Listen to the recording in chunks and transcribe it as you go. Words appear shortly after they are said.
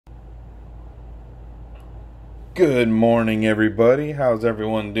Good morning, everybody. How's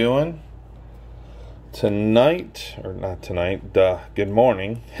everyone doing? Tonight, or not tonight, good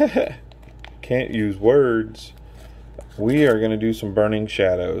morning. Can't use words. We are going to do some Burning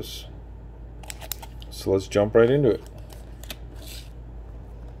Shadows. So let's jump right into it.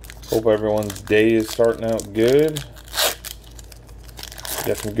 Hope everyone's day is starting out good.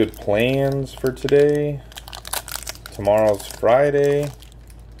 Got some good plans for today. Tomorrow's Friday.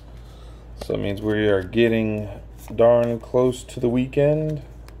 So that means we are getting darn close to the weekend.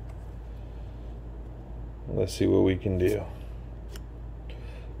 Let's see what we can do.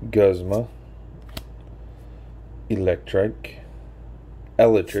 Guzma. Electric,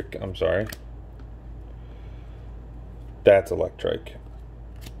 I'm sorry. That's electric.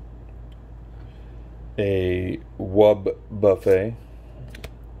 A Wub Buffet.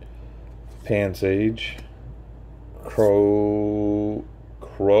 Pansage. Croagunk.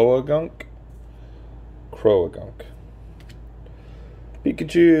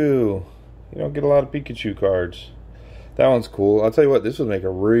 Pikachu. You don't get a lot of Pikachu cards. That one's cool. I'll tell you what, this would make a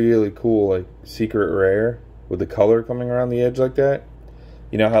really cool, like, secret rare with the color coming around the edge like that.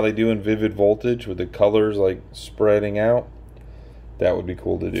 You know how they do in Vivid Voltage with the colors, like, spreading out? That would be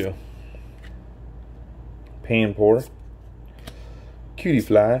cool to do. Panpour.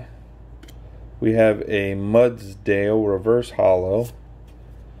 Cutiefly. We have a Mudsdale Reverse Holo.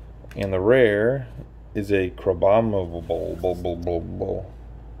 And the rare is a Crabominable.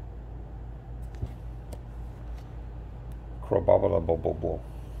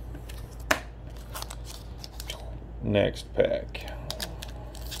 Next pack.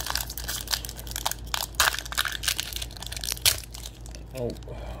 Oh,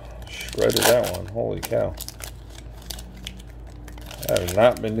 shredded that one. Holy cow. I have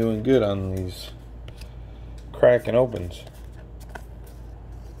not been doing good on these cracking opens.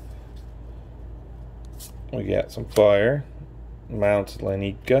 We got some fire. Mount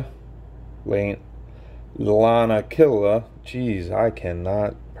Lanika. Lanakilla. Jeez, I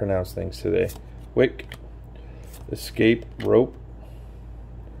cannot pronounce things today. Wick. Escape Rope.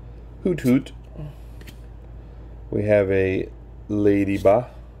 Hoot. We have a Ladybah.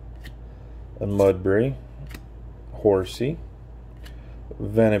 A Mudbray. Horsey.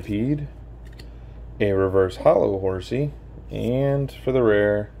 Venipede. A Reverse Holo Horsey. And for the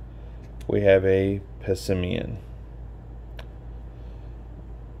rare, we have a Pessimian.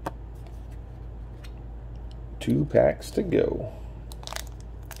 Two packs to go.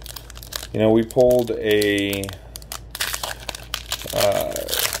 You know, we pulled a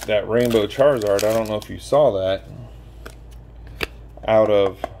that Rainbow Charizard. I don't know if you saw that, out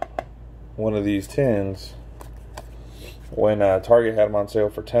of one of these tins when Target had them on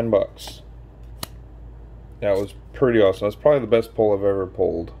sale for $10. That was pretty awesome. That's probably the best pull I've ever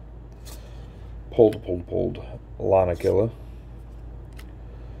pulled. Pulled. Lanakilla.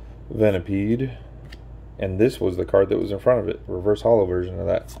 Venipede. And this was the card that was in front of it. Reverse Holo version of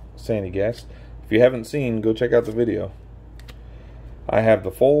that Sandygast. If you haven't seen, go check out the video. I have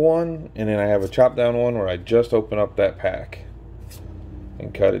the full one, and then I have a chopped down one where I just open up that pack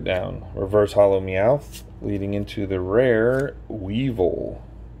and cut it down. Reverse Holo Meowth, leading into the rare Weevil.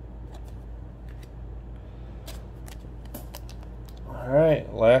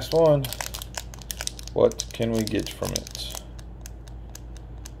 Alright, last one. What can we get from it?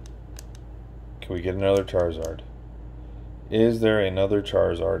 Can we get another Charizard? Is there another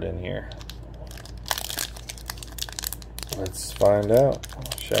Charizard in here? Let's find out,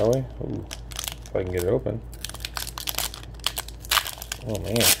 shall we? Ooh, if I can get it open. Oh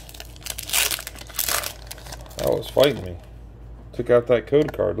man. That was fighting me. Took out that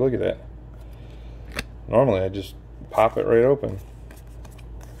code card, look at that. Normally I just pop it right open.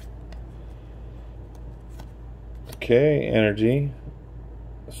 Okay, Energy.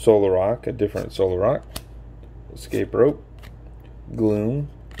 Solrock, a different Solrock. Escape Rope. Gloom.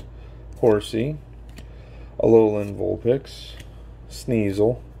 Horsey. Alolan Vulpix.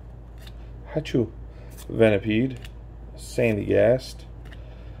 Sneasel. Hachu. Venipede. Sandygast.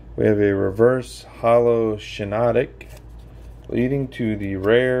 We have a Reverse Holo Shiinotic, leading to the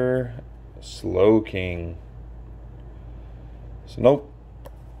rare Slowking. So nope.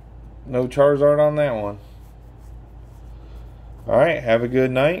 No Charizard on that one. Alright, have a good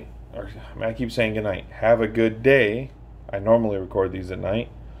night. I keep saying good night. Have a good day. I normally record these at night.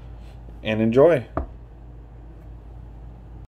 And enjoy.